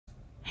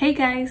Hey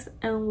guys,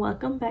 and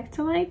welcome back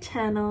to my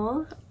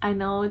channel. I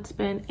know it's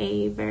been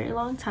a very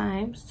long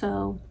time,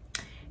 so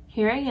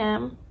here I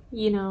am.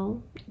 You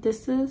know,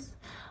 this is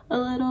a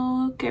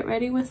little get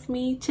ready with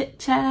me chit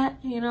chat.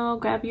 You know,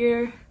 grab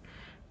your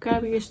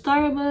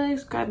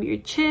Starbucks, grab your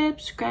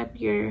chips, grab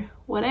your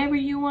whatever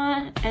you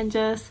want, and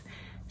just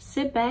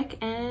sit back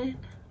and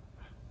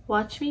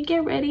watch me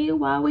get ready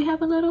while we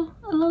have a little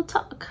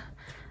talk.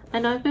 I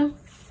know I've been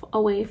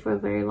away for a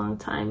very long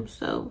time,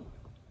 so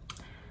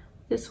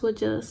this will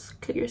just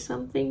clear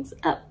some things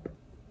up.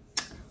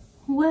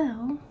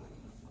 Well,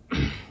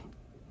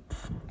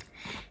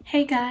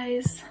 hey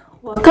guys,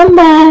 welcome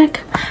back.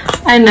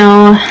 I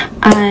know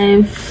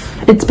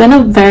it's been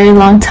a very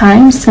long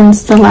time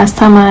since the last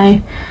time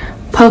I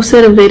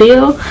posted a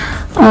video.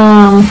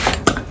 I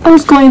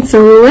was going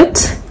through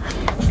it,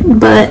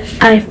 but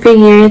I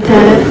figured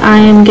that I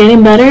am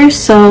getting better,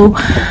 so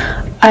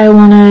I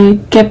want to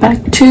get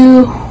back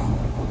to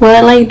what I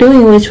like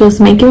doing, which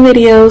was making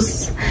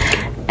videos.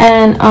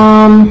 And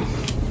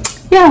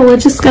yeah, we're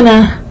just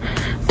gonna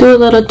do a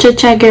little chit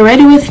chat, get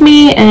ready with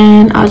me,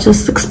 and I'll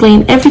just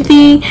explain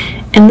everything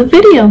in the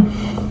video.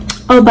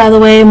 Oh, by the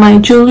way, my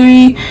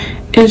jewelry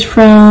is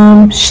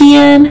from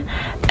Shein,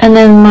 and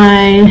then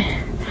my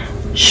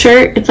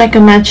shirt, it's like a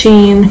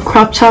matching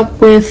crop top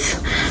with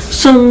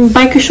some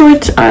biker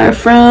shorts, are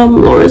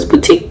from Laura's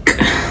Boutique.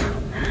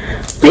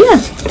 But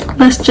yeah,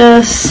 let's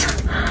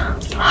just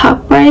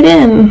hop right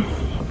in.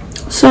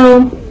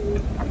 So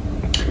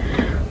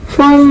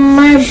for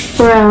my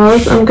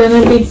brows, I'm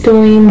gonna be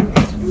doing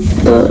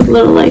the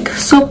little like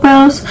soap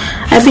brows.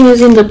 I've been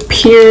using the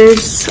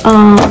Pierce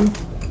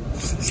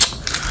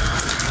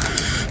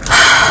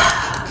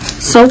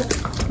soap,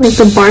 like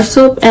the bar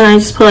soap, and I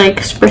just put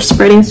like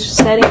setting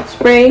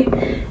spray,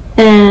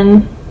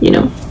 and you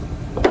know,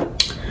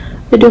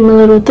 I do my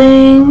little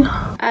thing.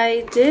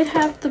 I did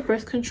have the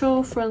birth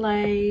control for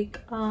like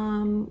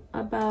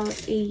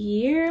about a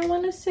year, I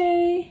want to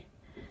say,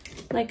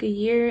 like a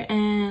year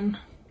and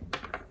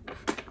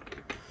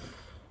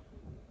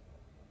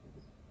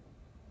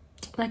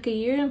like a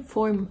year and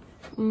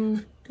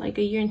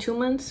 2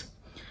 months.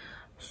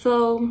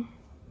 So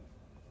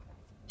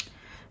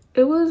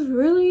it was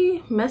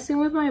really messing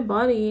with my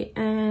body,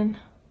 and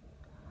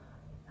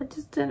I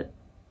just didn't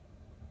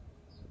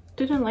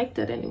like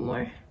that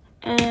anymore.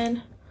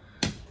 And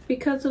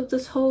because of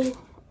this whole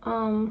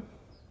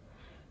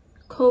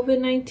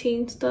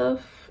COVID-19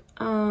 stuff,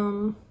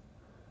 I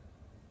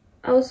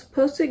was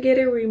supposed to get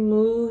it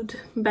removed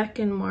back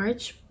in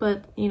March,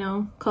 but you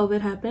know,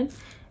 COVID happened,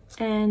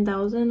 and that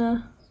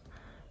wasn't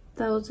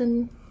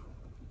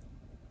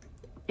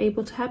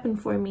able to happen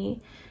for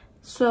me.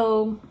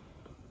 So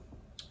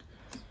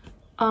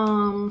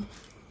I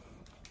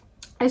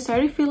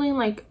started feeling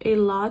like a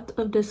lot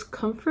of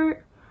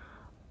discomfort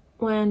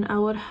when I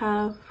would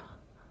have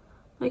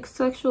like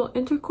sexual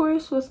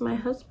intercourse with my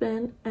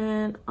husband,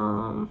 and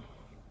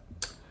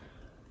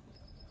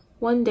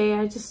one day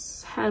I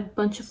just had a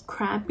bunch of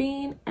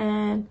cramping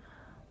and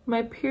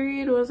my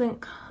period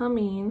wasn't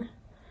coming.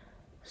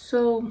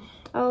 So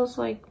I was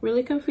like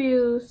really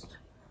confused.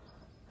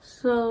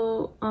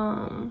 So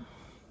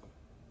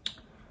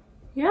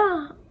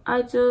yeah,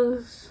 I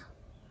just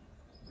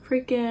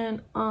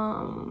freaking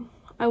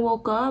I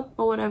woke up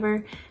or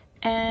whatever,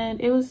 and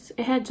it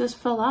had just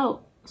fell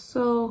out.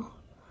 So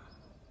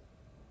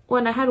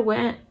when I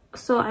went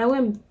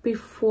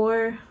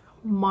before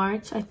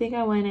March. I think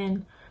I went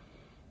in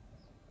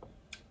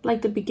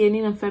like the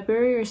beginning of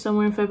February or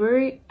somewhere in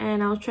February,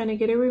 and I was trying to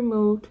get it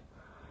removed,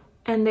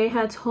 and they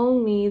had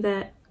told me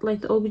that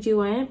like the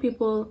OBGYN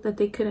people, that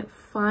they couldn't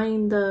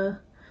find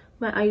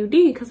my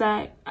IUD, because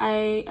I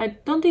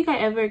don't think I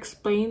ever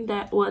explained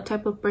that what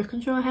type of birth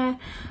control I had,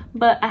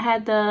 but I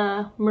had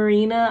the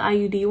Marina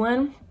IUD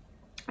one.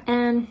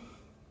 And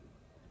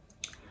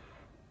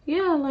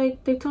yeah,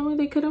 like they told me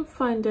they couldn't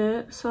find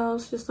it. So I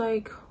was just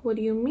like, what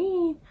do you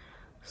mean?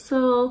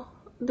 So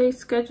they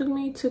scheduled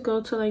me to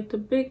go to like the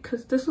big,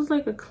 because this was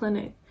like a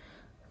clinic.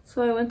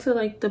 So I went to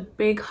like the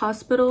big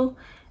hospital,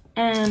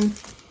 and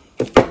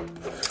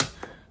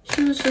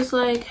she was just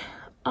like,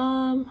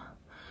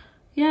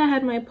 yeah, I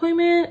had my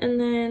appointment, and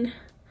then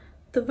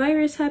the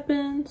virus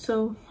happened,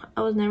 so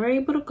I was never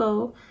able to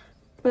go.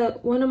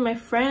 But one of my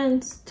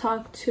friends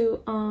talked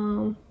to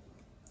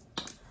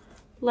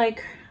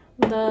like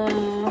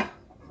a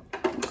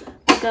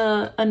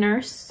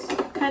nurse,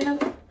 kind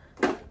of.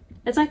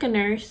 It's like a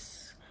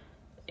nurse.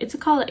 It's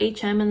called an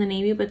HM in the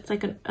Navy, but it's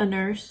like a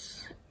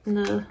nurse in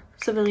the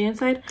civilian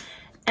side.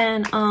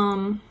 And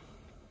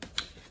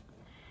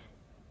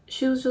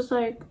she was just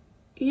like,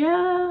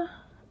 yeah,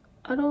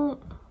 I don't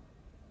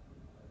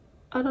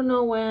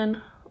know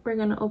when we're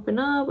gonna open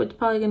up. It's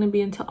probably gonna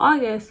be until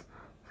August.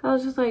 So I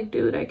was just like,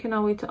 dude, I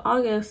cannot wait till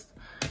August.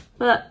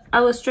 But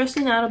I was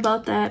stressing out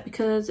about that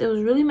because it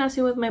was really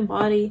messing with my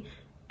body,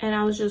 and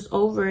I was just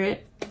over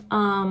it.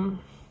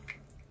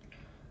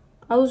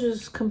 I was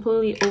just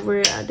completely over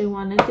it. I didn't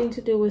want anything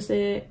to do with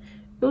it.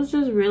 It was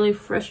just really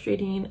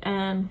frustrating.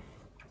 And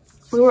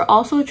we were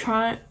also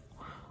trying,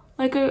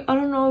 Like I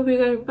don't know if you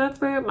guys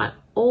remember my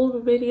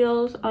old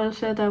videos, I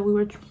said that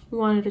we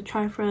wanted to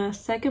try for a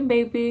second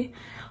baby,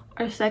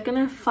 our second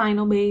and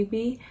final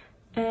baby.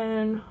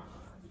 And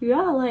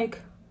yeah,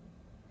 like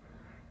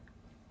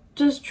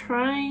just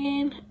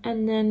trying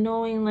and then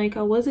knowing like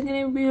I wasn't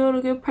gonna be able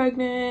to get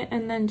pregnant,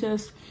 and then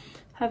just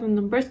having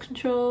the birth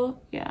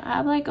control. Yeah, I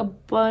have like a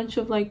bunch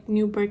of like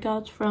new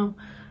breakouts from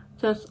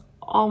just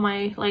all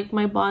my like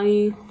my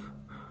body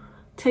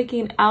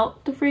taking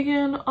out the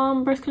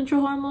freaking birth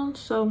control hormones.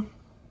 So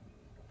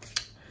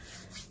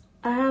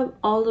I have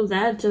all of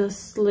that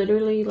just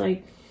literally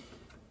like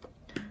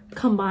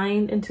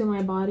combined into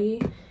my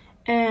body,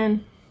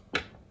 and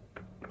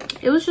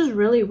it was just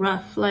really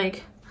rough.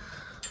 Like,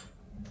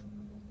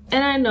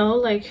 and I know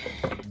like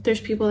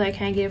there's people that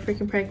can't get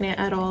freaking pregnant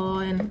at all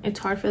and it's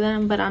hard for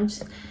them, but I'm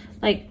just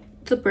like,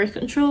 the birth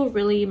control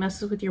really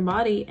messes with your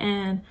body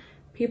and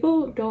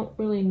people don't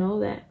really know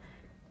that.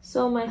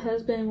 So my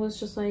husband was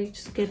just like,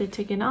 just get it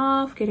taken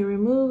off, get it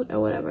removed or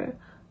whatever.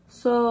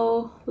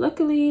 So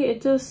luckily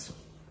it just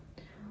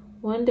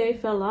one day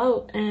fell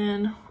out,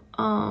 and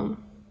I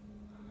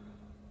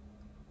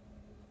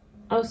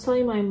was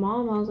telling my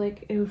mom, I was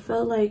like, it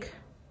felt like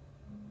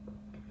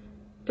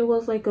it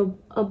was like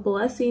a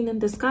blessing in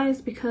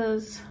disguise,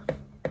 because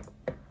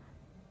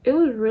it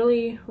was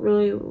really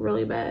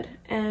bad.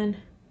 And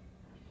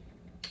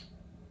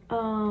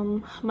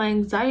my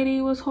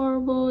anxiety was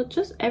horrible,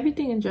 just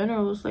everything in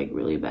general was like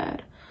really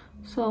bad.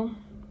 So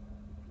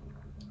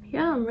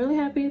yeah, I'm really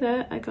happy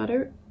that I got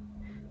it.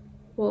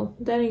 Well,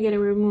 they didn't get it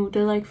removed,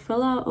 it like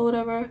fell out or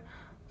whatever.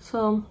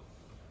 So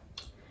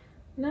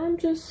now I'm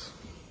just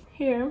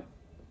here,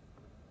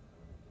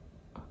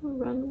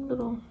 random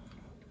little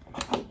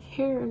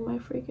hair in my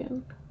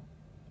freaking,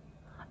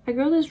 I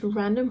grew this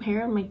random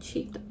hair on my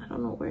cheek, I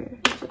don't know where,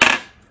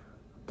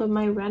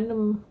 my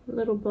random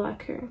little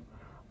black hair.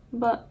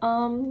 But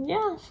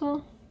yeah,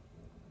 so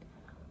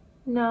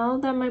now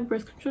that my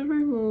birth control is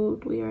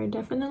removed, we are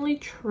definitely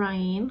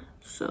trying,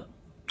 so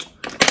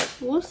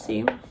we'll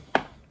see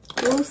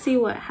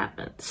what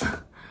happens.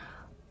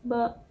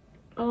 But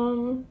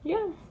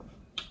yeah,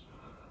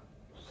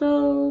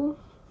 so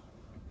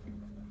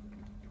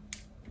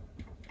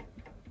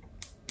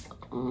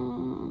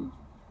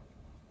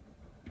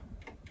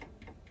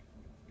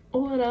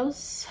what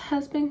else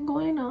has been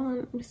going on?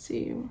 Let me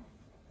see.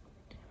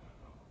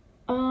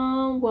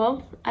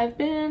 Well, I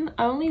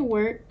only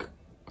work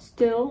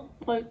still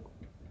like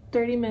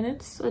 30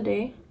 minutes a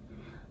day.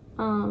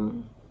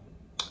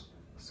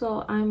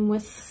 So I'm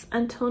with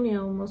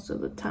Antonio most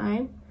of the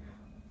time.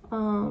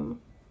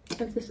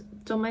 If this,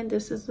 don't mind,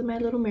 this is my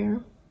little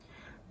mirror,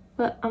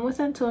 but I'm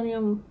with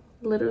Antonio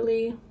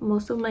literally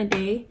most of my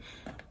day.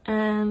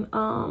 And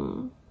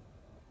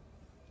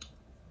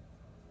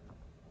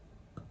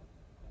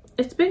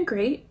it's been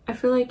great. I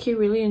feel like he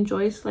really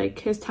enjoys like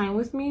his time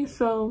with me,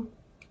 so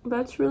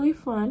that's really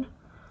fun.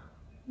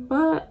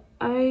 But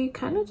I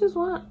kind of just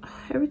want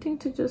everything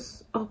to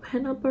just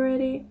open up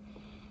already.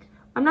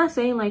 I'm not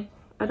saying like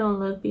I don't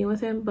love being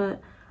with him, but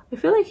I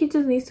feel like he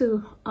just needs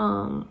to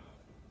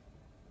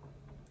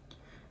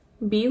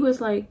be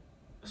with like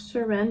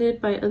surrounded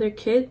by other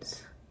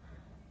kids.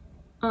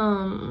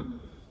 And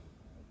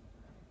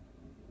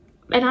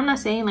I'm not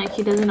saying like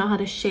he doesn't know how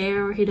to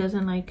share or he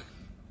doesn't like,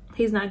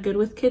 he's not good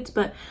with kids,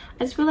 but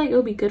I just feel like it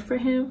would be good for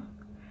him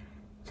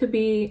to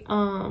be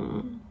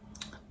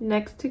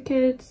next to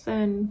kids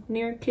and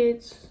near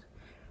kids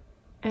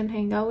and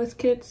hang out with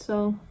kids.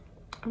 So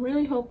I'm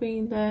really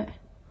hoping that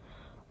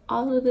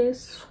all of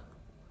this,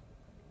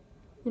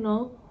 you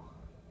know,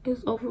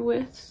 is over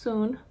with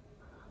soon.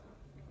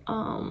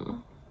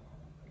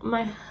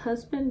 My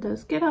husband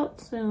does get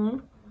out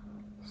soon,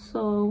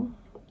 so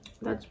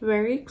that's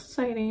very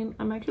exciting.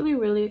 I'm actually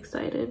really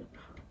excited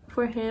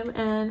for him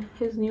and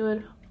his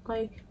new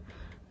like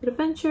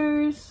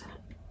adventures.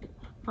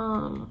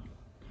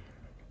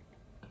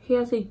 He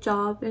has a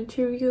job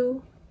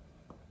interview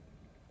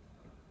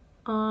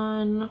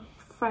on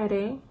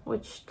Friday,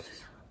 which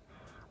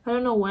I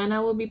don't know when I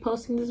will be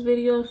posting this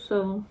video,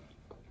 so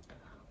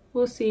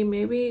we'll see.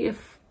 Maybe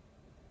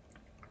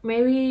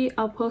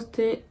I'll post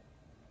it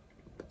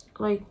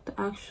like the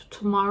actual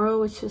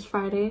tomorrow, which is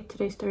Friday,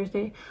 today's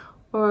Thursday,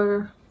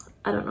 or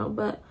I don't know.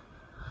 But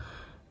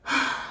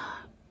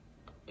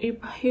he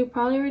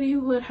probably already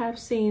would have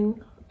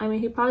seen, I mean,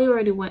 he probably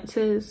already went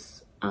to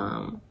his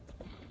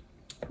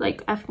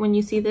like after when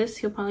you see this,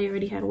 he'll probably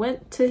already had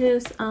went to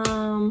his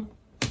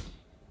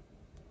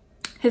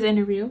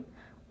interview,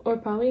 or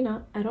probably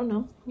not, I don't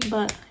know.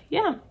 But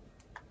yeah,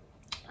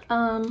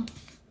 I'm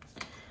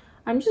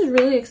just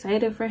really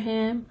excited for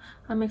him.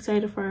 I'm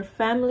excited for our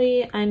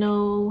family. I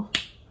know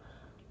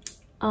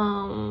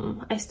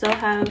I still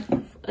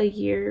have a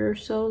year or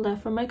so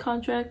left for my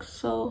contract,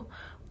 so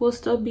we'll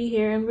still be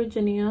here in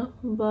Virginia.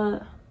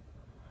 But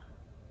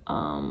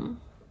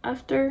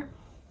after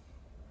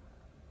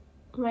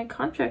my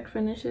contract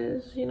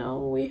finishes, you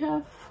know, we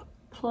have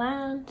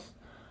plans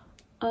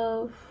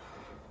of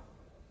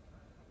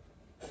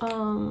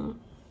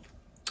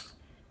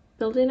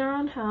building our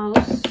own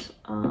house,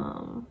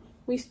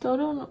 we still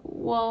don't,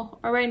 well,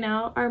 right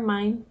now our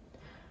mind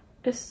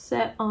is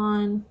set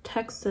on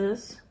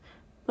Texas,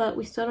 but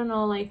we still don't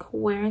know like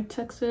where in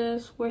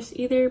Texas. We're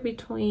either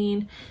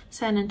between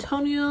San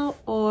Antonio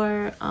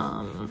or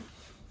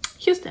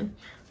Houston.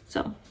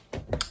 So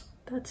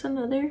that's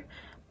another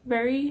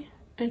very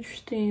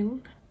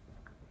interesting,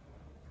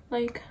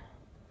 like,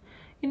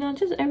 you know,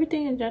 just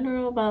everything in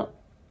general about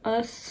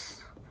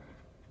us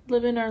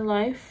living our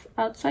life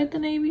outside the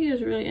Navy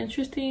is really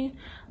interesting.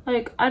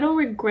 Like, I don't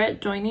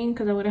regret joining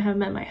because I wouldn't have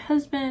met my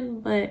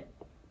husband, but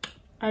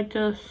I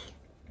just,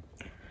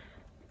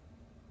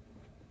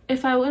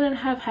 if I wouldn't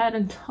have had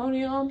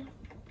Antonio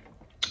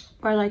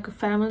or like a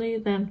family,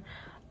 then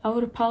I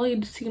would have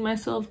probably seen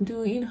myself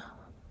doing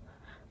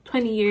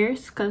 20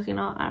 years, because, you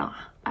know,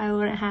 I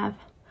wouldn't have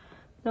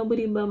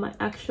nobody but my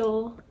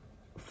actual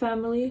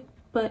family.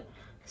 But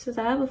since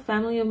I have a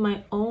family of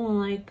my own,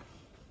 like,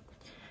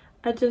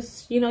 I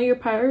just, you know, your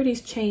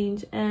priorities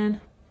change. And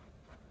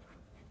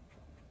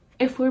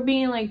if we're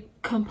being like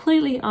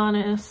completely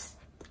honest,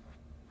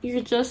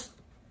 you're just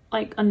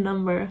like a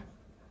number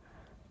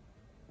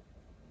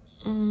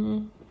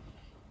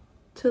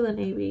to the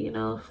Navy, you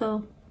know.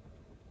 So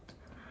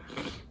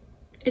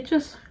it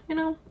just, you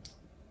know,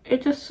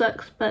 it just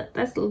sucks, but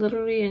that's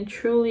literally and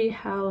truly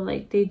how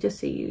like they just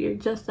see you. You're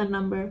just a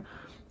number.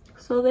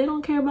 So they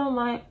don't care about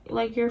my,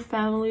 like, your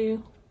family.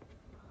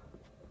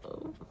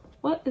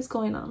 What is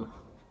going on?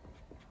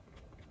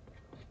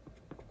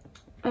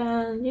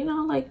 And, you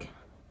know, like,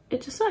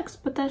 it just sucks,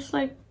 but that's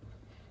like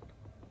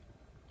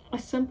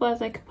as simple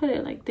as I could put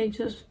it. Like, they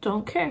just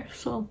don't care.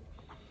 So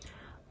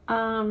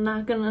I'm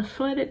not gonna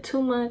sweat it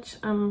too much.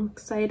 I'm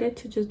excited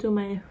to just do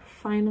my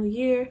final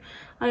year.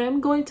 I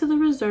am going to the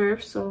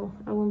reserve, so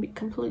I won't be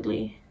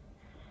completely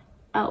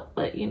out,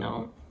 but, you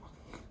know,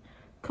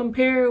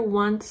 compare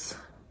once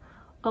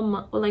a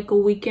month, like a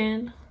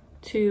weekend,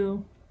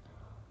 to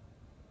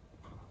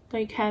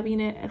like having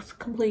it as a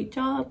complete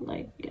job.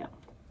 Like, yeah,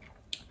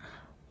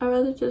 I'd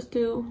rather just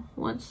do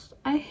once.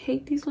 I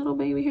hate these little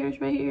baby hairs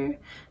right here.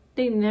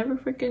 They never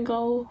freaking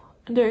go.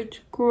 They're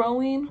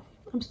growing.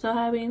 I'm still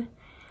having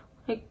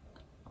like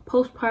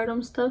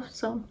postpartum stuff,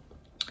 so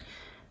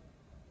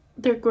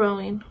they're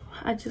growing.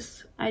 I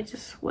just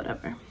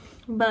whatever.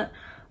 But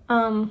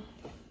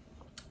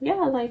yeah,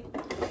 like,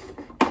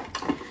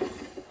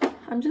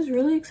 I'm just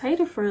really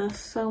excited for this.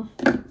 So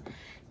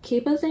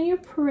keep us in your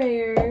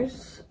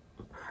prayers.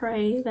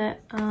 Pray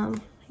that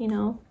you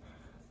know,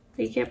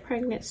 we get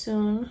pregnant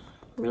soon.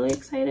 I'm really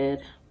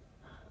excited.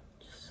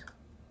 Just,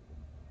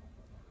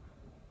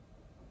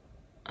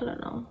 I don't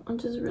know, I'm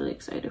just really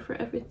excited for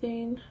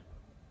everything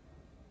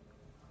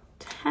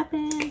to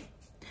happen. I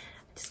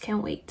just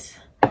can't wait.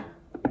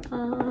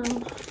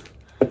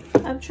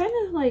 I'm trying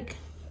to, like,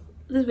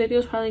 this video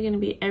is probably going to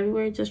be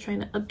everywhere, just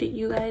trying to update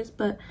you guys,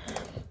 but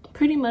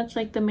pretty much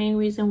like the main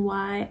reason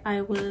why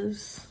I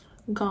was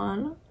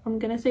gone, I'm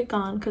gonna say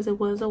gone because it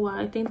was a while.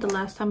 I think the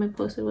last time I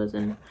posted was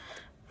in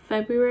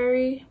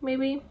February,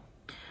 maybe.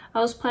 I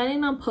was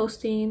planning on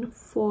posting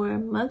for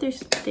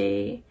Mother's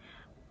Day,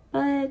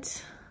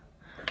 but,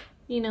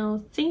 you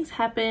know, things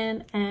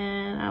happen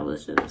and I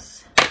was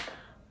just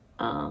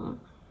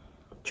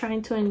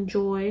trying to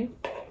enjoy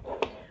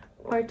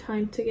our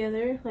time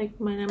together. Like,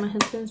 mine and my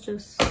husband's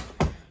just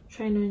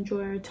trying to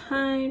enjoy our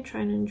time,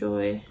 trying to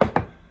enjoy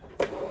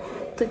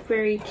the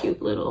very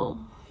cute little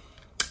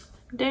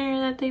dinner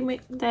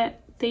that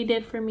they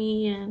did for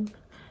me, and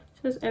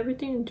just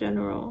everything in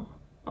general.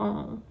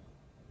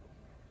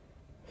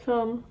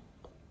 So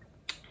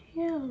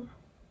yeah,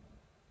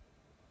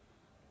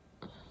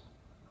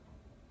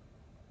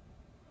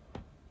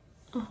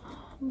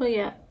 but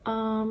yeah,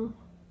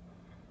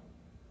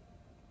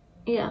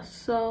 yeah,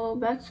 so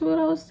back to what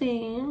I was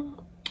saying.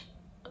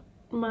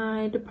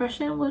 My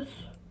depression was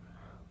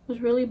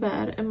really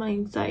bad, and my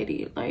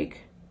anxiety,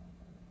 like,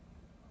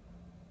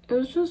 it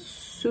was just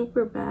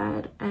super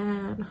bad,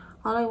 and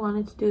all I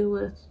wanted to do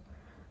was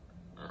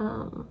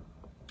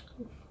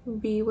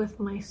be with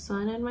my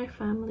son and my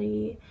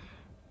family.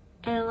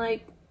 And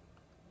like,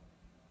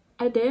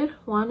 I did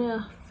want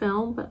to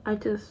film, but I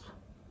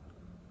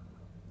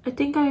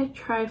think I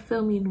tried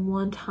filming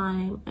one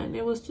time and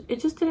it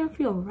just didn't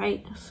feel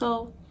right,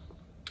 so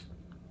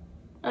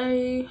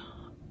I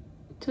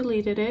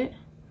deleted it.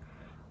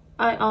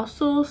 I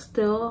also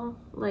still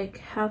like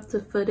have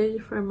the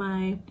footage for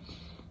my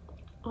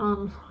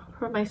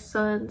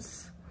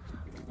son's,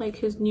 like,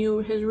 his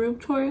room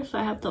tour. So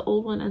I have the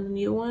old one and the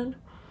new one,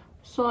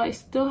 so I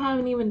still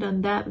haven't even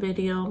done that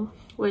video,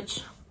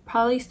 which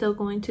probably still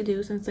going to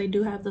do, since I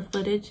do have the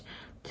footage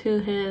to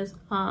his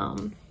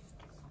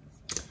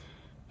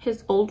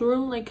old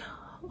room, like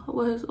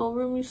what his old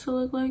room used to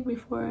look like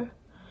before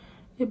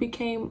it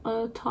became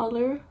a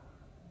toddler,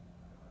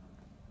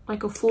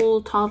 like a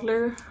full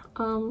toddler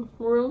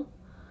room.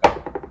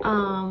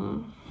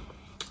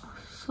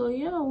 So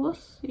yeah, we'll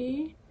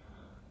see.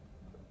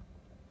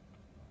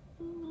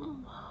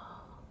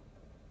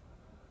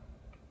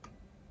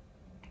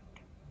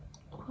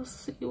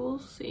 We'll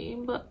see,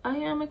 but I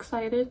am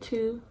excited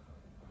to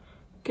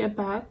get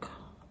back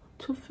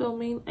to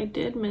filming. I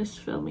did miss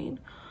filming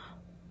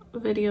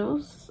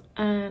videos,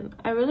 and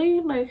I really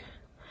like,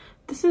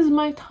 this is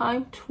my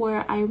time to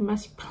where I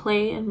must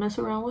play and mess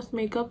around with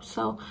makeup.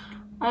 So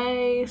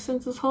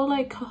since this whole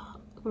like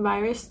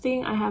virus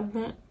thing, I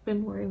haven't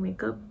been wearing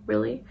makeup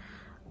really.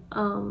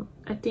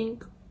 I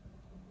think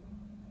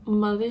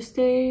Mother's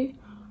Day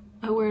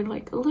I wear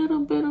like a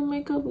little bit of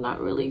makeup,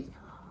 not really.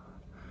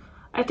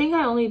 I think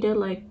I only did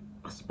like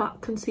a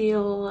spot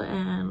conceal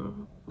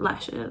and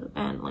lashes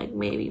and like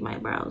maybe my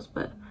brows,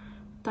 but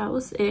that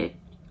was it.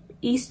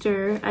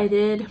 Easter I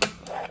did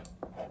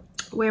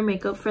wear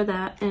makeup for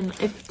that, and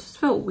it just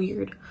felt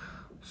weird,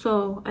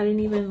 so I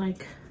didn't even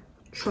like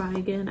try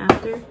again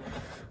after.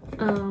 I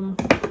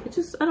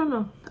don't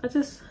know, I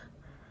was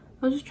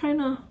just trying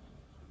to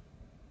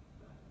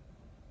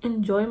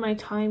enjoy my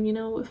time, you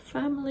know, with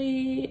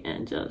family,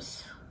 and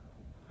just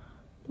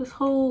this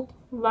whole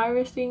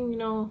virus thing, you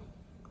know,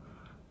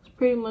 it's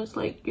pretty much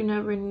like you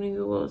never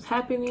knew what was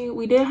happening.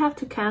 We did have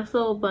to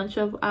cancel a bunch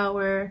of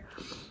our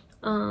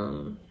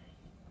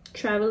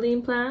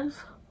traveling plans.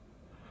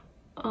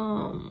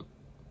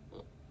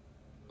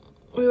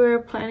 We were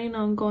planning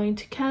on going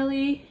to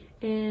Cali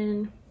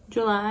in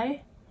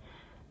July,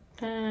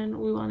 and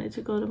we wanted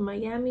to go to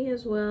Miami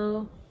as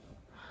well.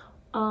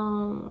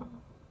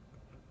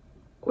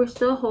 We're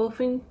still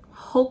hoping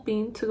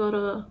to go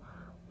to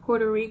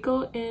Puerto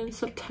Rico in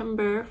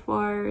September for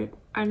our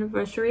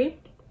anniversary.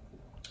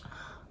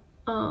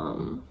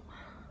 So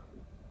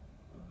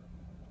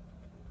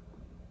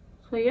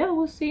yeah,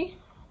 we'll see.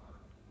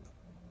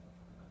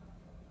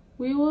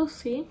 We will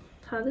see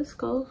how this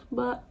goes,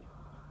 but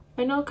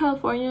I know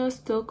California is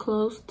still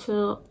closed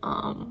till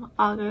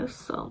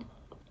August, so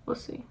we'll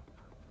see.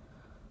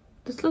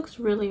 This looks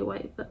really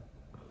white, but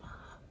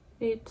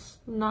it's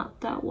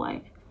not that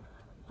white.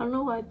 I don't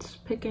know why it's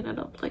picking it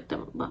up like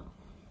that, but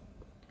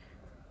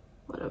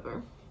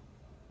whatever.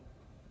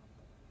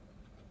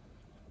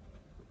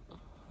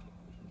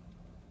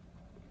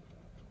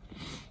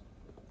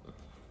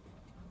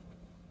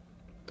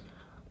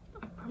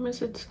 I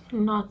promise it's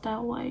not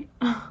that white.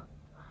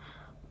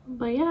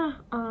 But yeah,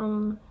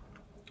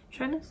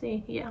 trying to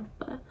see, yeah,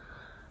 but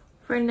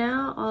for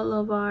now all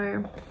of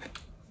our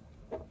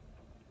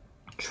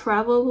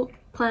travel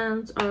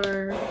plans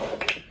are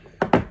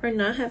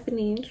not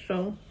happening,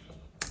 so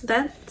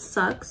that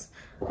sucks.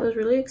 I was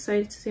really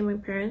excited to see my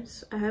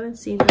parents. I haven't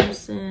seen them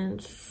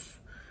since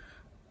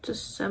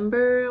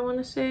December, I want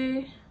to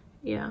say.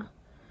 Yeah,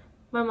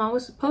 my mom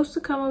was supposed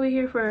to come over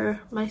here for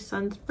my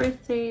son's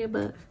birthday,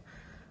 but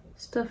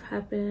stuff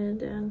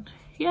happened, and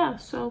yeah,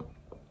 so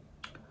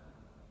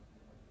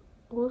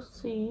we'll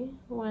see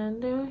when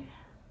they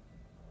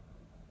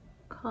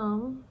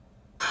come.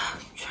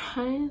 I'm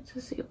trying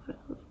to see what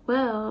else.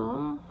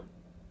 Well,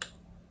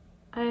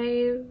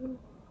 I've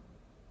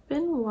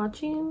been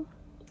watching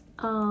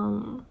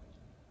Netflix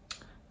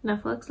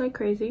like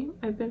crazy.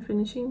 I've been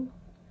finishing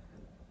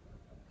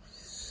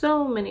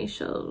so many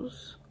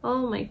shows.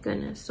 Oh my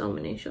goodness, so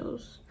many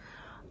shows.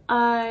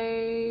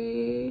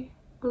 I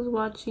was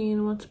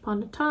watching Once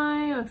Upon a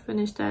Time. I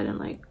finished that in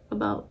like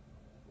about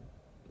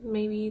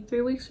maybe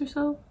 3 weeks or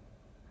so,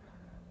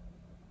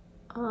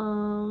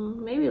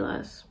 maybe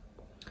less.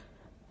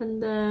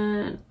 And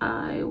then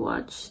I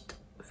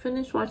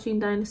finished watching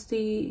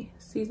Dynasty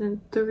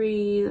season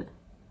 3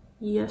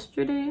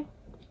 yesterday,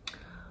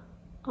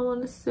 I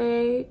want to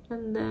say.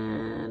 And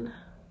then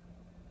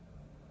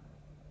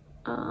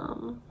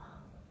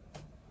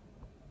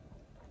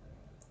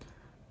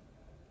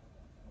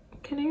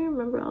can't even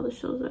remember all the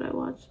shows that I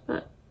watched,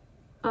 but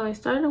I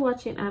started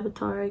watching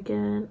Avatar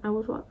again. I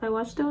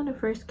watched it when it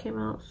first came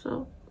out,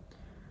 so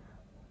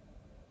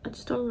I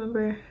just don't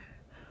remember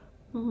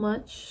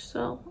much.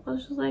 So I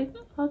was just like,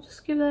 I'll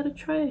just give that a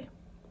try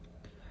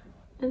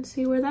and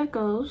see where that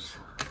goes.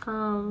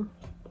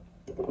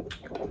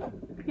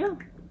 Yeah,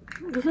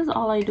 this is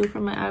all I do for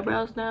my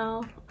eyebrows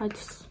now. I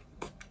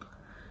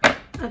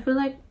feel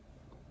like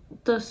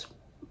the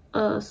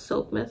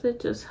soap method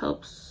just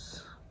helps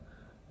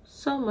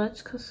so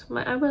much, because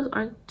my eyebrows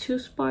aren't too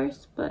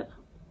sparse, but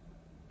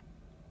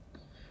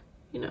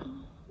you know,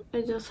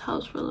 it just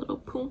helps for a little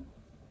poo.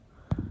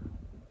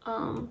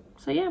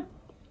 So yeah,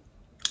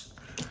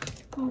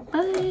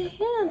 but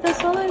yeah,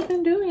 that's all I've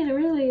been doing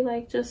really,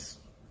 like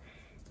just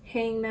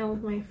hanging out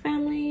with my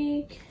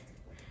family,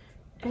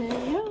 and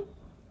yeah,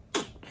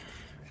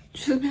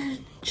 just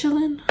been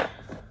chilling.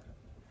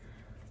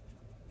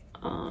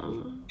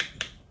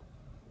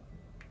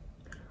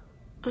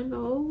 I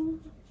know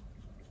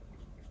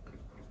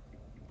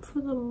for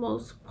the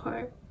most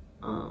part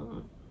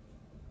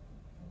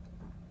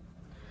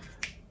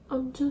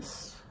I'm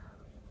just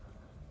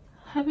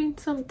having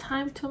some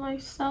time to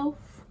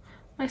myself.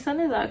 My son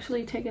is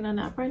actually taking a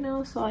nap right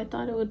now, so I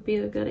thought it would be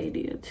a good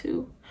idea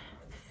to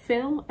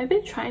film. I've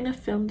been trying to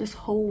film this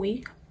whole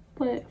week,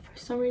 but for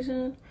some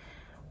reason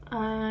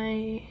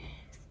I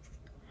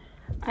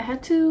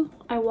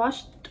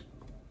watched,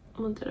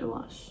 when did I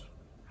wash?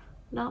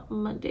 Not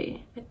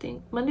Monday, I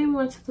think. Monday we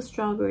went to the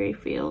strawberry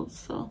fields,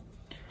 so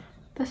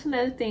that's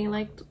another thing.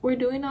 Like, we're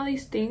doing all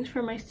these things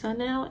for my son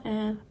now,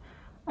 and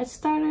I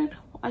just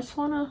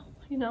want to,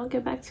 you know,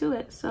 get back to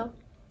it. So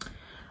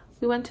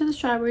we went to the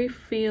strawberry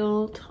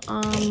field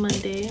on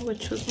Monday,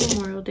 which was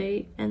Memorial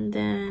Day, and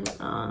then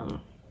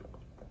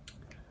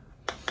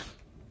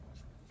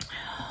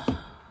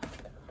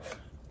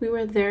we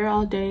were there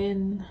all day,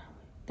 and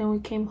then we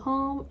came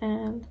home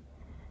and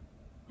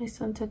my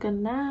son took a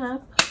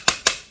nap.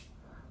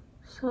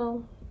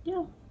 So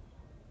yeah,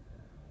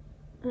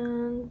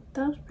 and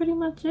that was pretty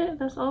much it.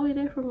 That's all we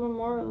did for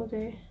Memorial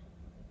Day.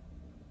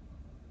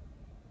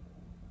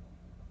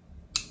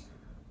 I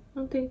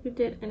don't think we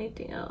did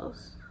anything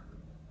else.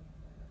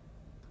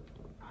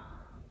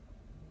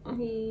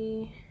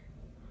 We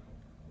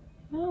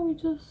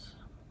just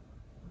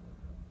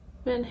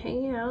been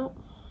hanging out,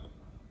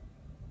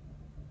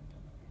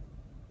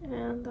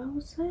 and that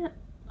was it.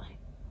 Like,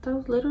 that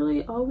was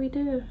literally all we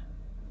did.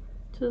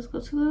 Just go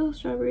to the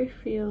strawberry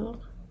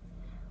field,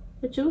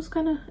 which it was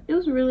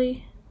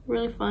really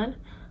fun.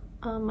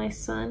 My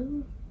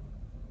son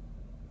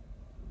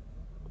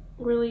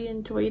really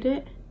enjoyed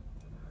it.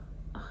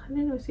 I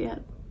didn't even see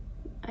an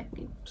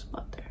acne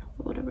spot there,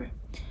 but whatever.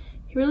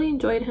 He really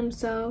enjoyed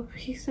himself.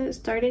 He's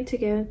starting to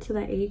get into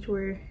that age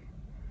where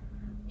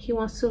he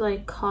wants to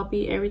like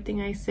copy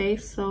everything I say,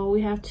 so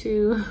we have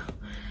to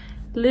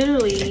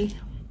literally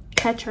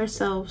catch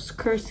ourselves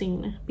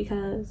cursing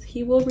because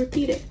he will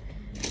repeat it,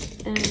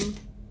 and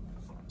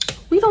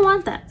we don't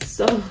want that.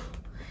 So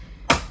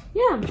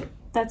yeah,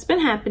 that's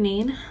been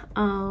happening.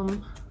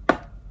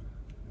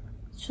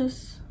 It's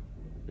just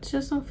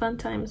some fun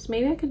times.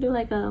 Maybe I could do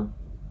like a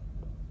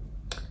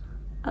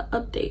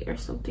update or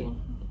something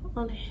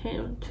on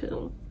him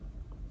too.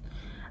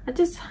 Let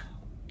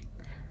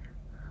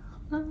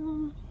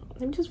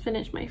me just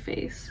finish my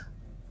face.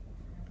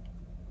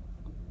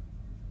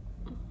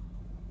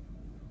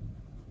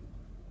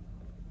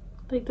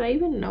 Like, do I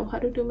even know how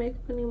to do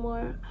makeup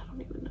anymore? I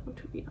don't even know,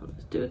 to be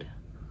honest, dude.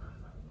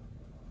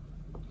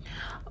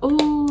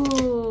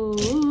 Oh,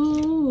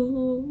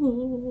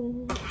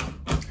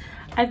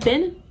 I've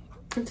been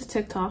into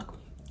TikTok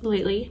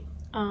lately.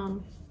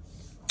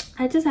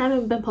 I just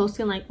haven't been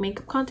posting like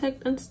makeup content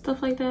and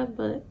stuff like that,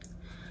 but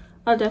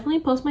I'll definitely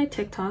post my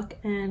TikTok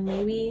and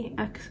maybe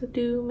I could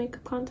do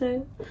makeup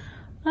content.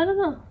 I don't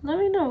know. Let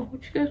me know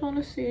what you guys want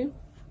to see.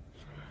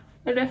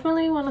 I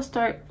definitely want to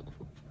start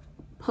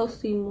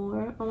posting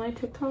more on my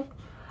TikTok.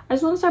 I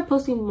just want to start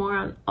posting more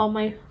on all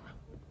my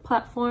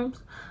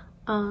platforms.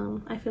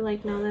 I feel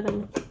like now that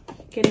I'm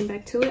getting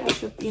back to it, I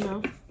should, you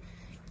know,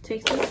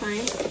 take some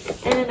time.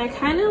 And I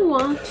kind of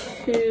want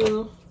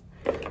to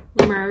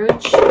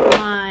merge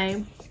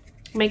my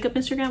makeup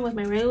Instagram with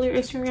my regular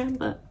Instagram,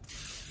 but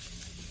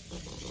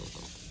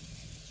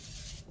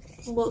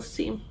we'll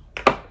see.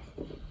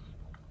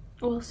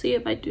 We'll see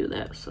if I do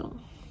that. So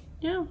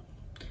yeah,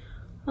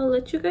 I'll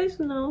let you guys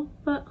know,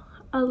 but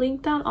I'll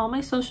link down all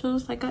my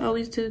socials like I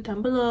always do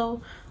down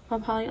below. I'll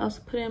probably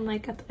also put them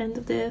like at the end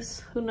of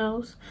this, who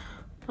knows.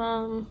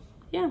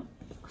 Yeah,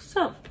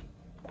 so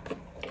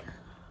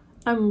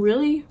I'm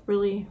really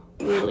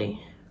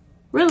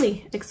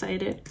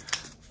excited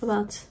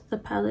about the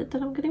palette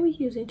that I'm gonna be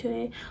using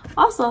today.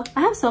 Also,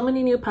 I have so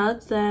many new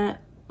palettes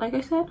that, like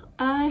I said,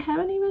 I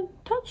haven't even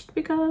touched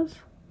because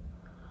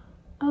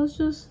I was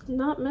just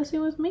not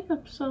messing with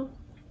makeup. So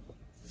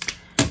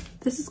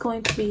this is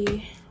going to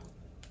be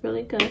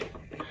really good.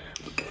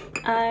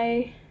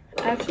 I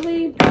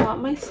actually bought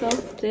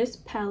myself this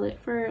palette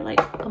for like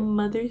a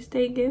Mother's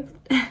Day gift.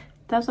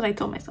 That's what I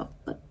told myself,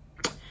 but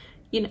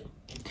you know,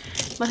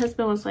 my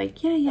husband was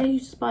like, yeah, you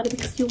just bought it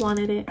because you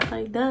wanted it.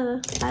 Like,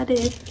 duh, I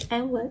did.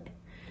 And what?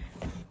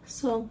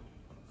 So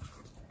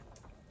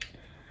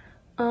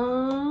I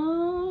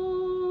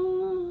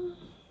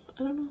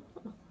don't know.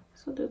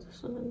 So do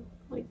this one and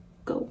like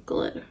go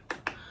glitter.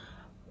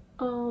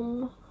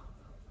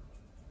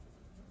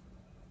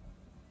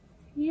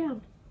 Yeah,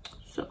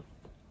 so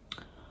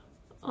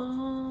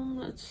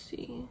let's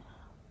see.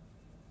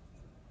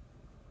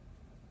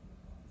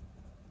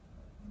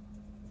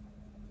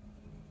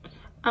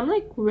 I'm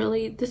like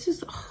really, this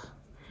is,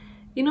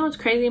 you know what's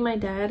crazy? My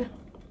dad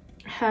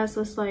has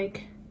this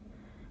like,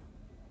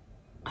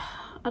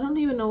 I don't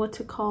even know what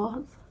to call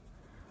it.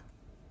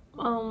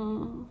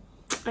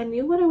 I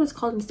knew what it was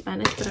called in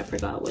Spanish, but I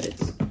forgot what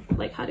it's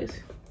like.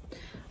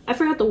 I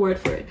forgot the word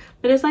for it,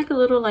 but it's like a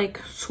little like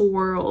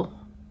swirl,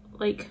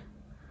 like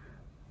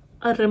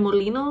a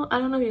remolino. I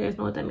don't know if you guys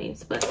know what that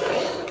means, but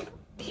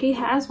he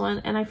has one,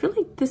 and I feel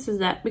like this is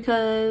that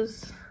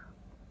because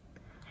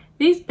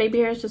these baby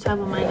hairs just have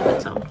a mind of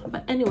its own.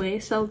 But anyway,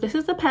 so this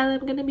is the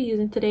palette I'm going to be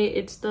using today.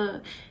 It's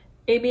the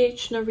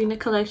ABH Norvina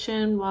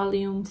Collection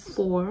Volume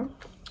 4.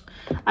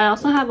 I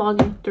also have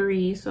Volume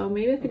 3, so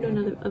maybe I could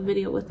do a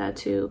video with that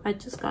too. I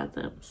just got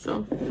them,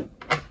 so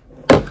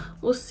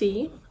we'll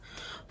see.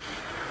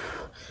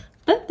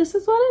 But this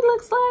is what it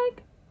looks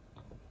like.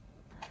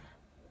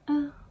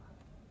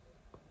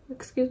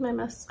 Excuse my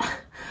mess.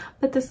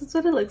 But this is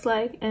what it looks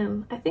like,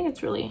 and I think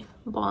it's really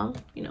bomb,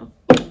 you know,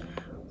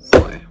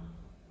 for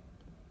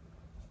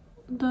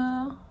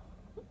the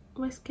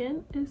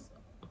skin is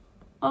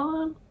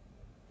on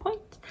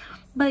point.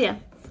 But yeah,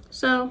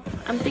 so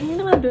I'm thinking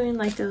about doing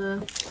like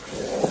a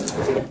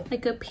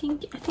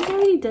pink. I think I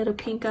already did a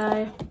pink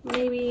eye,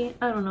 maybe,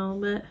 I don't know,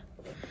 but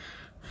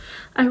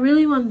I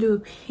really want to do a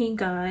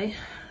pink eye.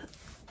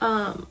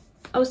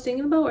 I was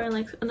thinking about wearing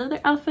like another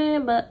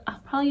outfit, but I'll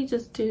probably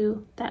just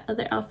do that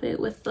other outfit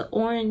with the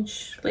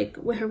orange, like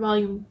with her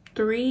volume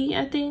 3.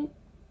 I think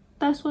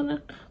that's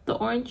one, the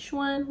orange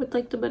one with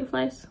like the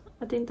butterflies.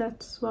 I think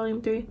that's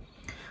volume 3,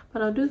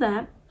 but I'll do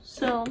that.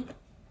 So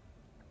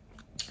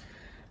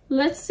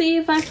let's see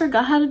if I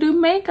forgot how to do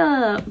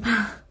makeup.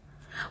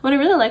 What I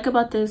really like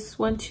about this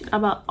one,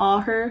 about all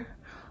her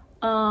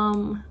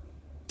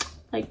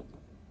like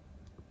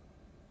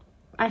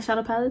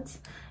eyeshadow palettes,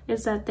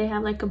 is that they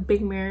have like a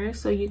big mirror,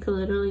 so you could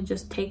literally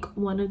just take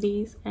one of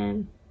these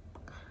and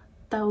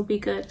that would be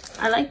good.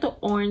 I like the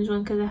orange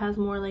one because it has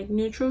more like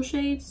neutral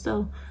shades,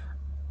 so,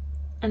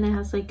 and it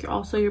has like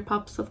also your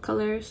pops of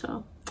color,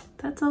 so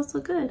that's also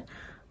good.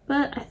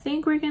 But I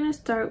think we're gonna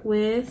start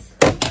with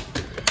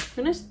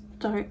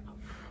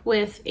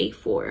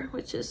A4,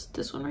 which is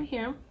this one right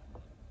here.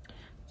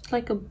 It's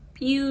like a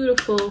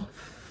beautiful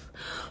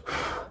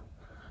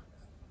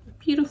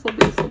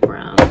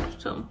brown.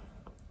 So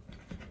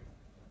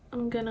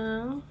I'm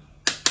gonna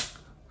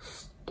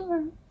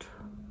start.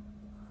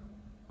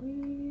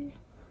 We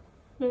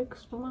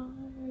fix my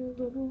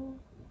little.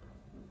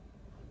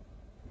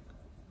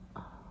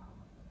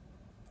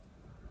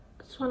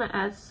 Just want to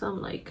add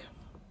some, like,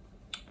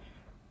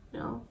 you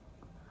know,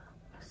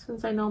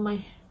 since I know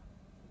my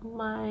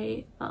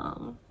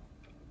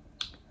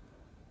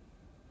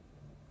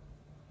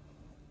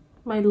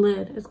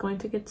lid is going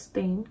to get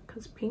stained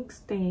because pink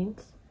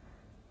stains.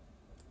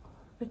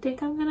 I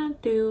think I'm gonna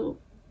do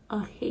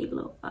a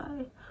halo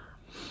eye.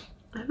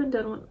 I haven't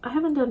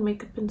done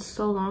makeup in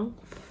so long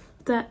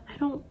that I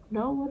don't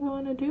know what I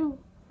want to do.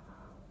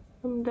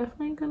 I'm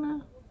definitely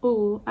gonna,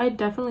 oh, I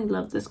definitely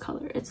love this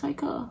color. It's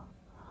like a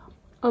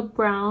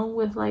brown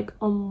with like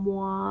a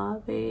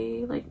mauve,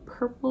 like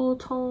purple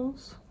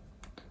tones.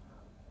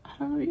 I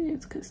don't know if you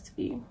guys can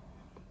see.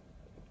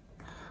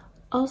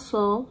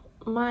 Also,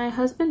 my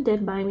husband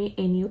did buy me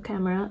a new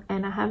camera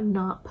and I have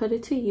not put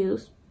it to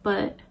use,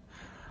 but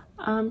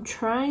I'm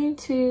trying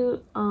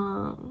to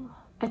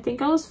I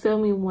think I was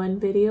filming one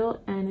video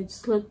and it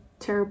just looked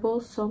terrible,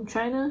 so I'm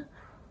trying to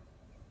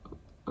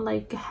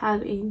like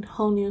have a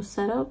whole new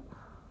setup.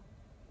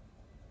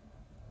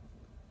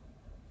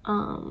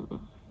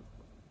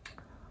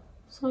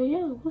 So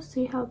yeah, we'll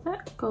see how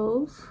that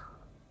goes.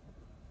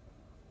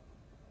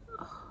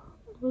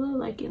 Really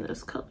liking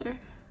this color.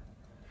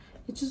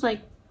 It just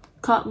like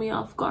caught me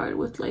off guard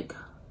with like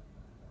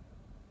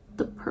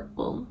the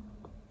purple,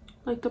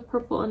 like the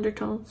purple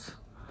undertones.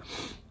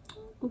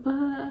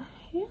 But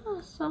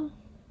yeah, so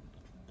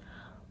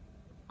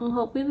I'm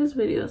hoping this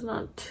video is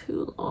not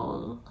too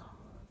long.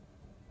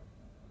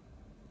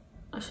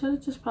 I should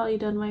have just probably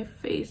done my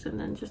face and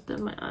then just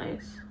done my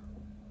eyes.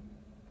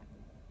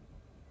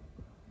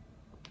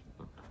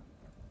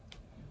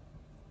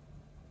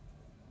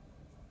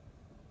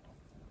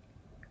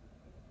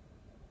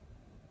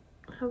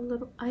 I have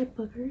little eye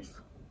boogers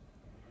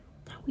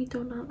that we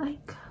do not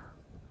like.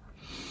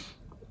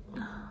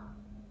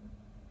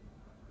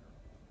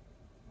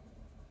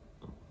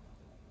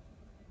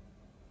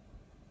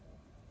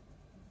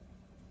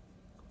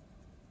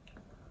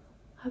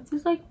 I have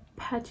this like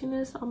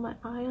patchiness on my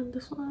eye on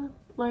this one,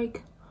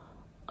 like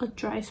a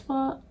dry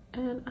spot,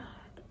 and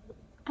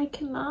I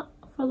cannot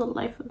for the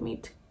life of me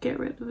to get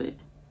rid of it.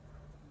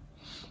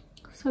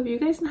 So if you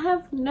guys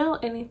know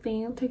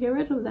anything to get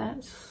rid of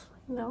that, just,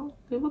 you know,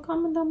 leave a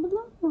comment down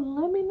below and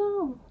let me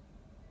know.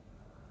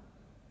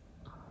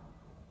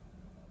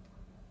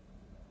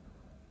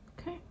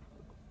 Okay,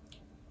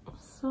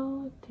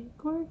 so I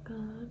think we're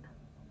good.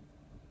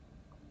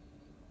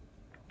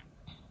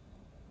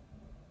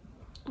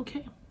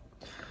 Okay,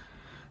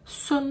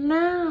 so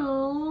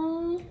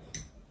now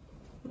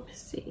let me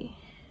see.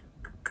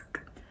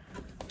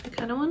 I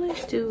kind of want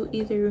to do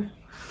either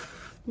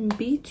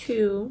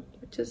B2,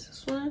 which is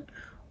this one,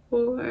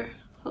 or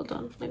hold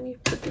on, let me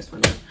put this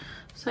one in.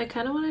 So I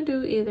kind of want to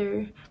do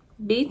either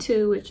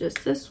B2, which is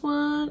this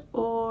one,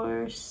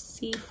 or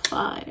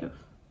C5.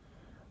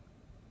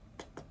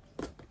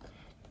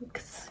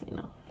 Because, you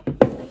know,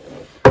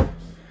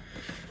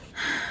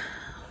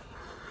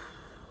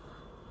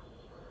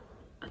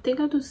 I think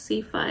I'll do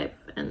C5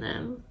 and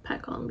then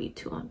pack on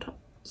B2 on top.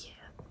 Yeah.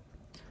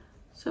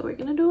 So we're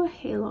gonna do a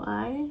halo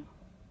eye.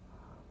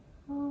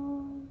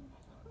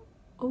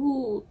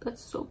 Oh,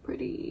 that's so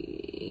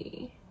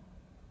pretty.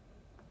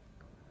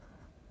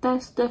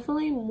 That's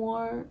definitely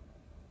more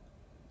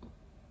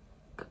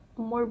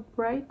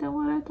bright than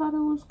what I thought it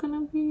was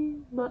gonna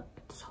be, but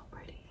it's so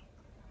pretty.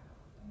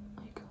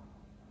 Like,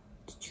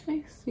 did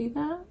you guys see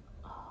that?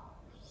 Oh,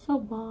 so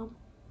bomb.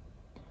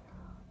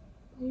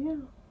 But yeah.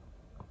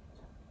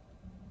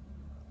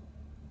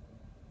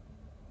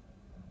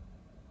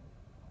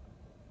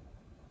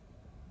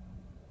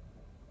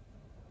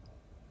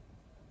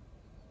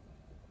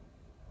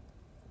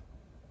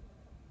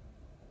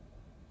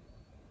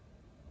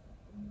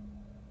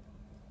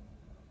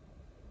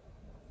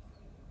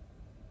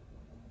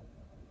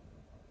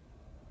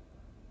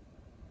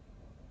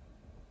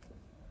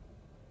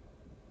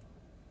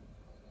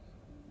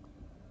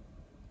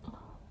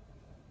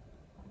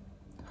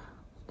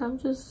 I'm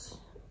just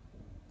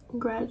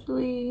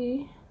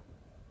gradually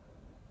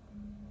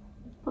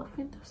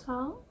buffing this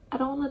out. I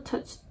don't want to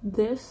touch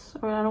this,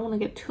 or I don't want to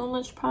get too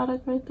much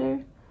product right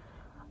there.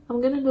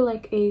 I'm gonna do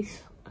like a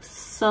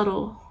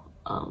subtle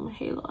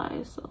halo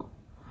eye, so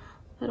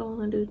I don't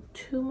want to do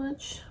too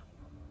much.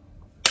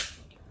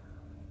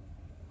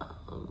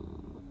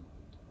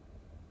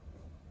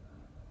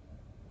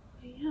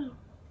 Yeah.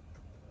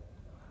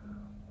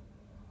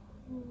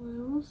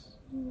 We'll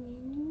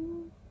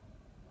see.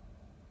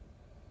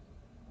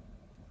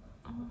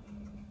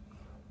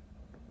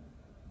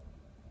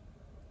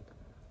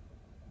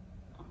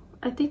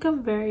 I think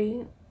I'm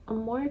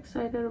more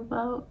excited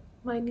about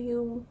my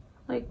new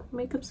like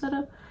makeup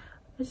setup.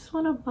 I just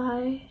want to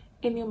buy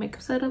a new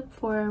makeup setup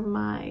for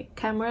my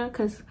camera,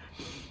 because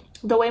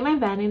the way my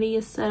vanity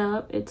is set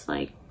up, it's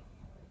like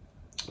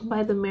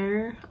by the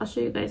mirror. I'll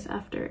show you guys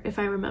after if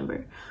I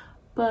remember,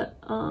 but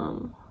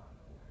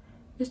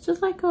it's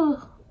just like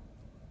a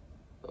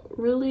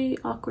really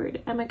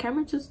awkward, and my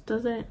camera just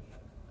doesn't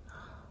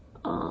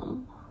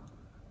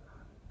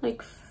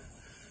like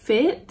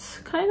fit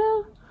kind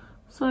of.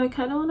 So I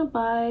kind of want to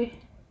buy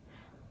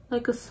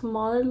like a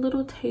smaller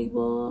little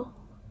table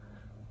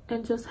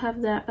and just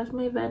have that as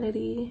my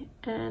vanity,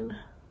 and I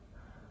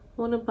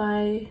want to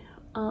buy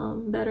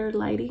better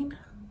lighting,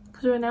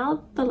 because right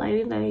now the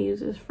lighting that I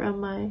use is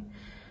from my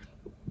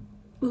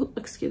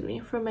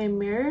from my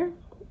mirror.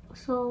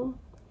 So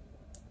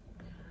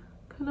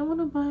kind of want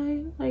to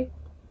buy like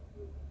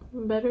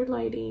better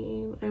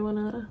lighting. I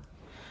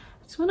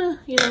just want to,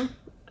 you know,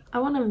 I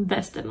want to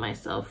invest in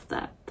myself.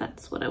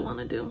 That's what I want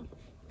to do.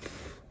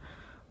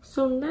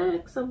 So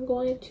next I'm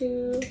going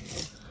to,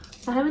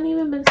 I haven't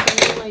even been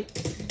saying like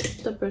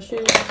the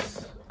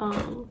brushes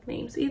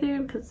names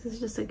either, because it's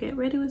just a get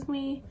ready with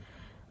me.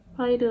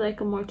 Probably do like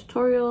a more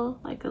tutorial,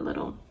 like a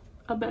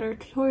better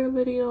tutorial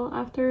video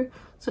after.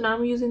 So now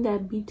I'm using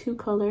that B2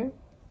 color.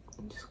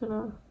 I'm just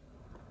gonna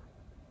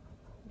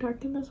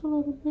darken this a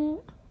little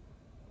bit.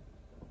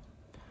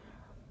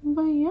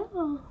 But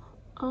yeah,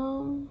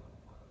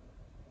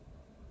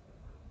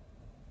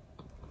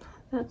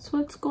 that's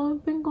what's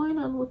been going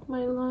on with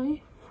my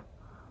life.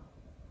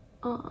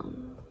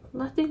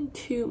 Nothing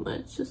too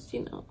much, just,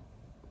 you know,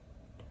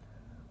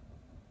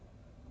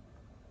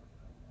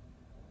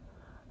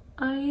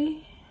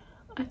 I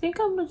think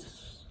I'm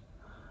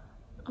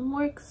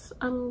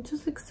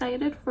just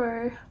excited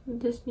for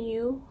this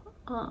new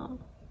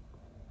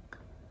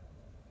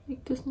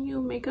like this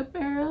new makeup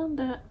era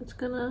that it's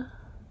going to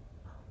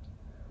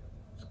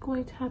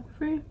happen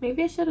for me.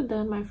 Maybe I should have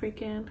done my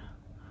freaking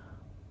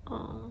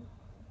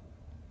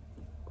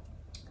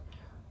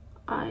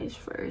eyes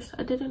first.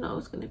 I didn't know it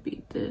was gonna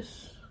be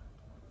this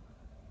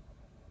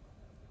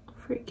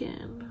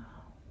freaking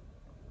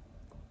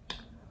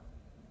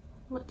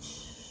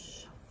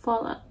much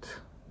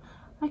fallout.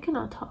 I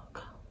cannot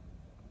talk.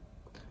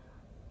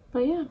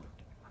 But yeah,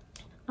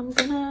 I'm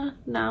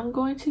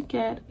going to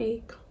get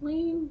a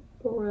clean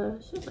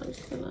brush, and I'm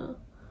just gonna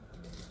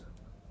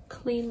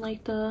clean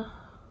like the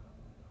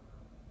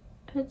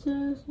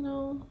edges, you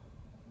know.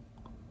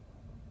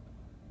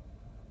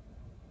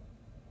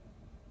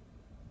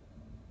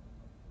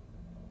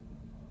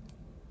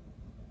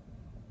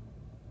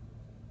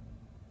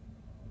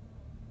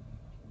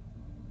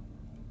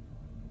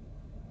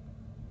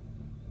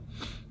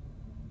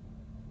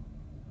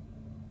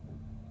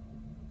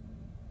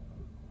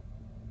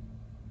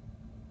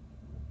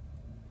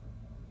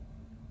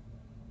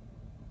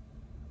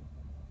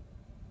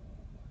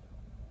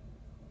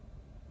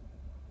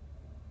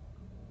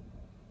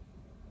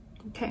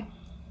 Okay,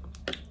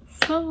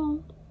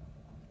 so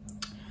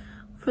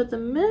for the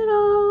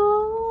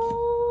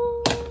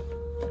middle,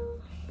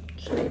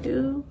 should I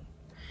do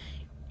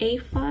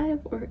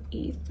A5 or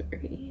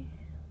E3?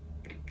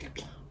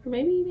 Or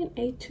maybe even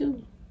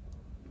A2?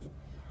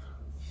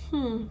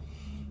 I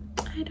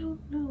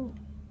don't know.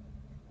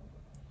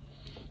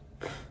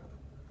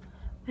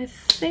 I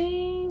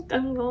think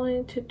I'm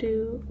going to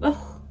do,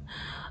 oh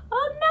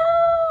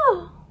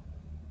no!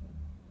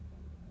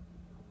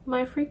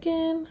 My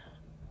freaking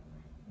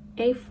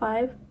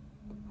A5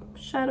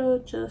 shadow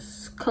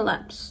just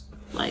collapsed,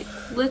 like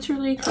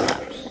literally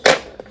collapsed.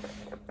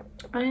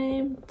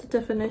 I'm the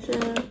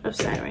definition of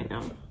sad right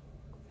now.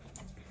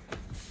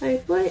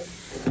 Like, what?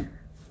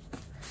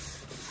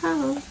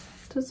 How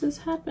does this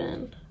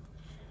happen?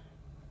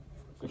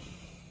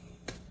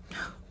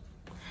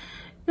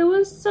 It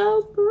was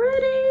so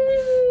pretty.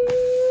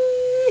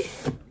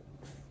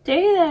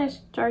 Day that I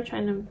start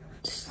trying to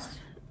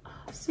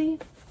see,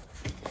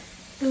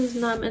 it was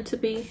not meant to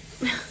be.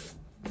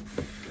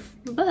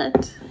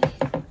 But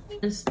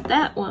since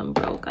that one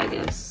broke, I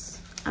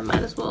guess I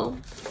might as well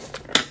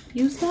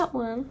use that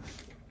one.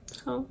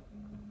 So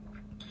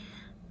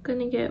I'm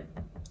gonna get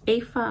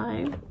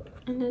A5,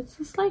 and it's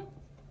just like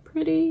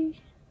pretty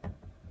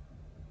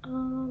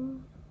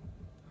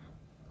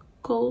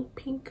gold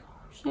pink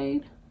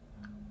shade.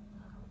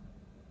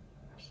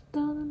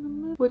 Down in the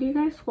middle. What do you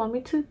guys want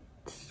me to,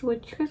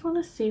 what you guys want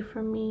to see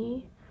from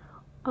me?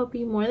 I'll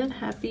be more than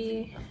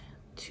happy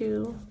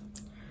to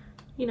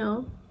you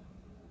know,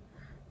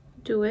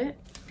 do it.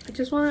 I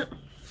just want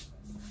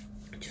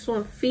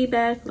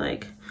feedback,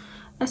 like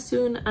as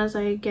soon as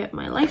I get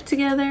my life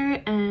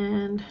together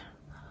and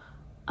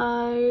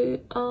I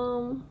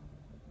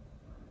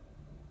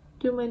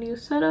do my new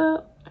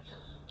setup.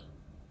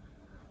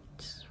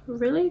 Just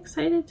really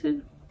excited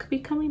to be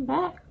coming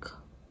back.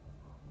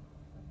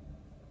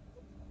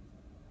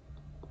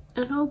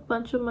 I know a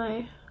bunch of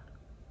my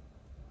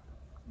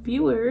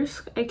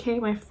viewers, aka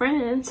my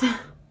friends,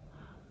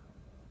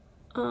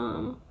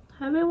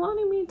 have been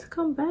wanting me to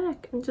come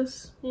back and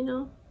just, you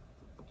know,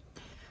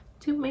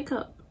 do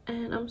makeup,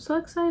 and I'm so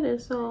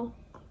excited. So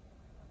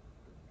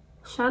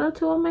shout out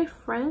to all my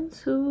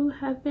friends who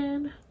have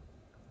been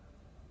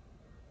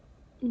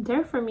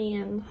there for me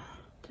and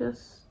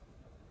just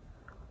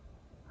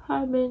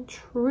have been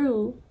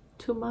true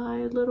to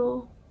my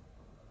little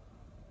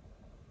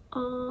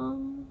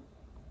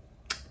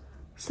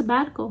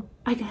sabbatical,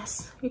 I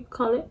guess you could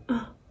call it.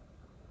 I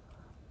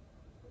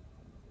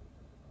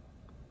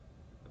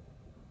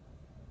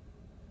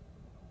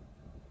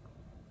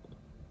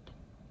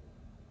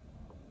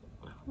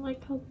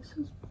like how this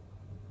is.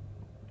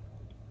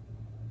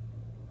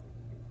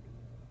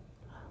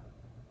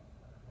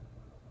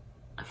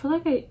 I feel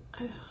like I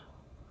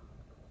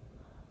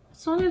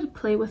just wanted to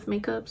play with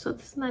makeup, so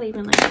this is not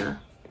even like a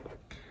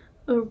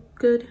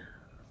good.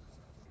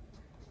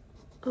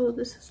 Oh,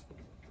 this is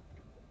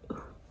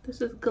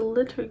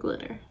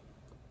glitter.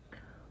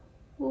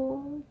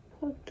 We'll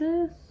put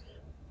this.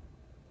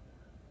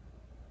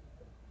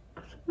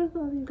 Where's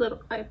all these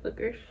little eye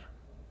boogers?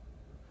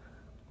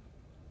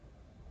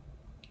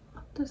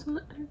 Put this in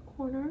the inner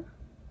corner.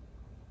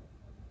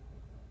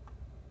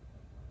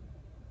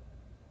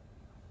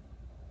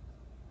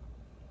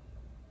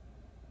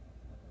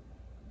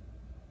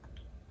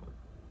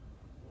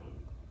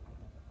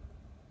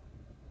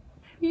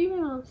 Maybe even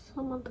on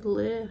some of the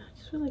lid. I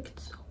just feel like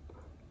it's so.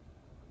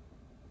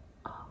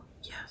 Oh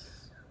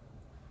yes,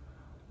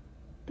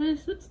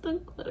 this is the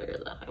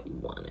glitter that I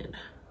wanted.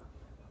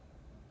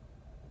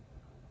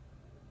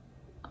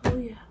 Oh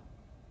yeah,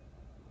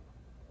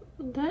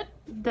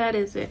 that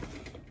is it.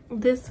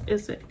 This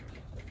is it.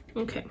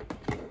 Okay,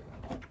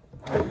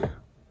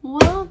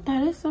 well,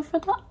 that is it for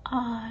the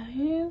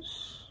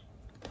eyes.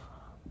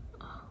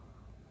 I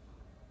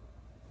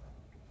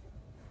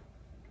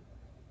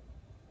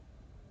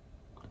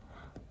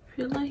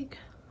feel like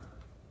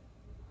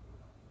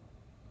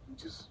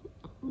just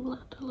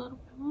blend a little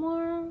bit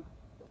more.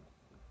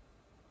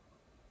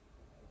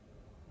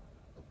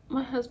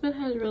 My husband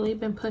has really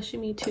been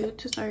pushing me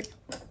to start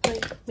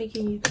like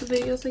making YouTube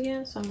videos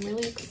again, so I'm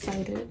really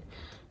excited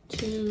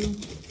to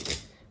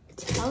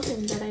tell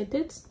him that I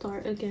did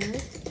start again.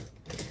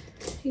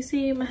 You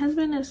see, my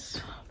husband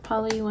is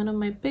probably one of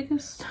my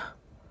biggest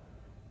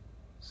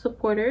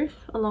supporters,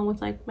 along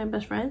with like my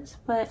best friends,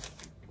 but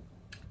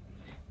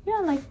yeah,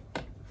 like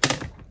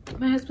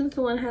my husband's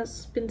the one who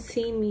has been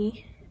seeing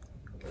me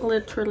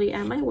literally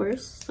at my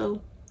worst,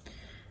 so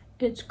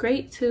it's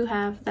great to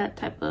have that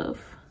type of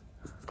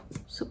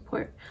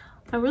support.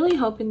 I'm really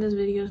hoping this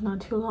video is not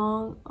too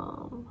long.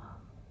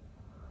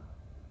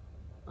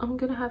 I'm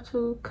gonna have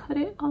to cut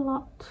it a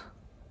lot,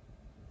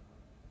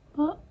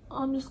 but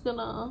I'm just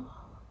gonna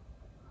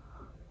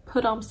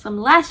put on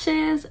some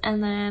lashes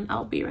and then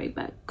I'll be right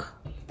back.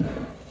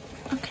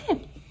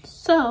 Okay,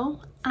 so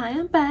I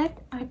am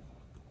back. I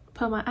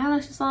put my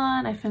eyelashes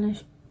on, I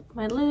finished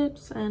my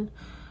lips, and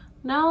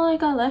now all I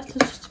got left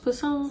is just to put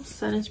some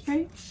setting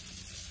spray.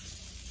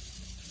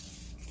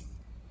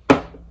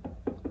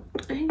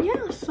 And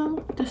yeah,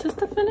 so this is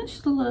the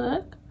finished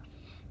look.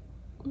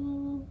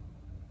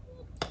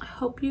 I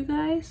hope you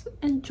guys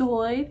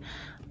enjoyed.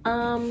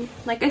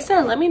 Like I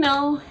said, let me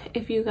know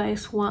if you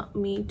guys want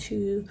me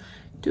to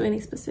do any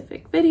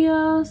specific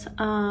videos.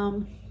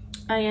 I'm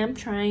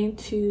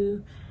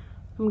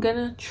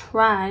gonna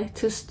try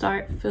to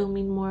start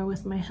filming more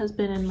with my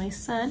husband and my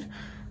son,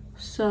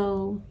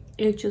 so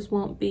it just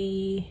won't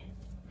be,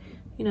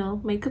 you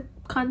know, makeup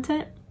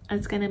content.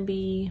 It's gonna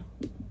be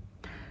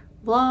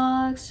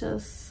vlogs,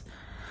 just,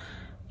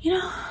 you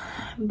know,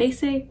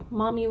 basic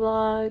mommy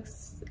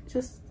vlogs,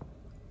 just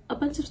a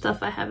bunch of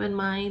stuff I have in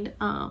mind.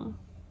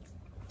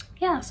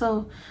 Yeah,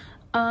 so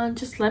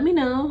just let me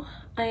know.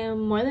 I am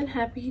more than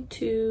happy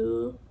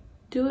to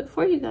do it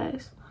for you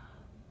guys.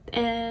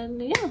 And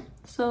yeah,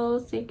 so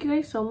thank you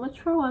guys so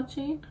much for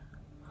watching.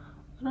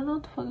 I don't know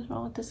what the fuck is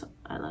wrong with this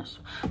eyelash,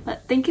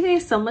 but thank you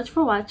guys so much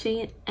for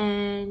watching.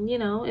 And you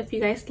know, if you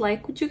guys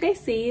like what you guys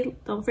see,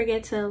 don't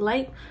forget to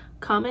like,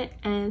 comment,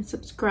 and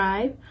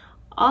subscribe.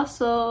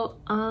 Also,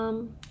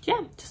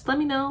 yeah, just let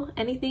me know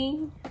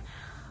anything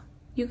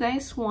you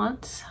guys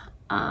want.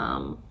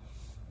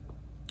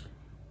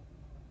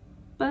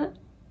 But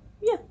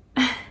yeah.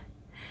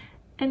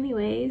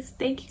 Anyways,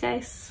 thank you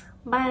guys.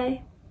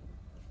 Bye.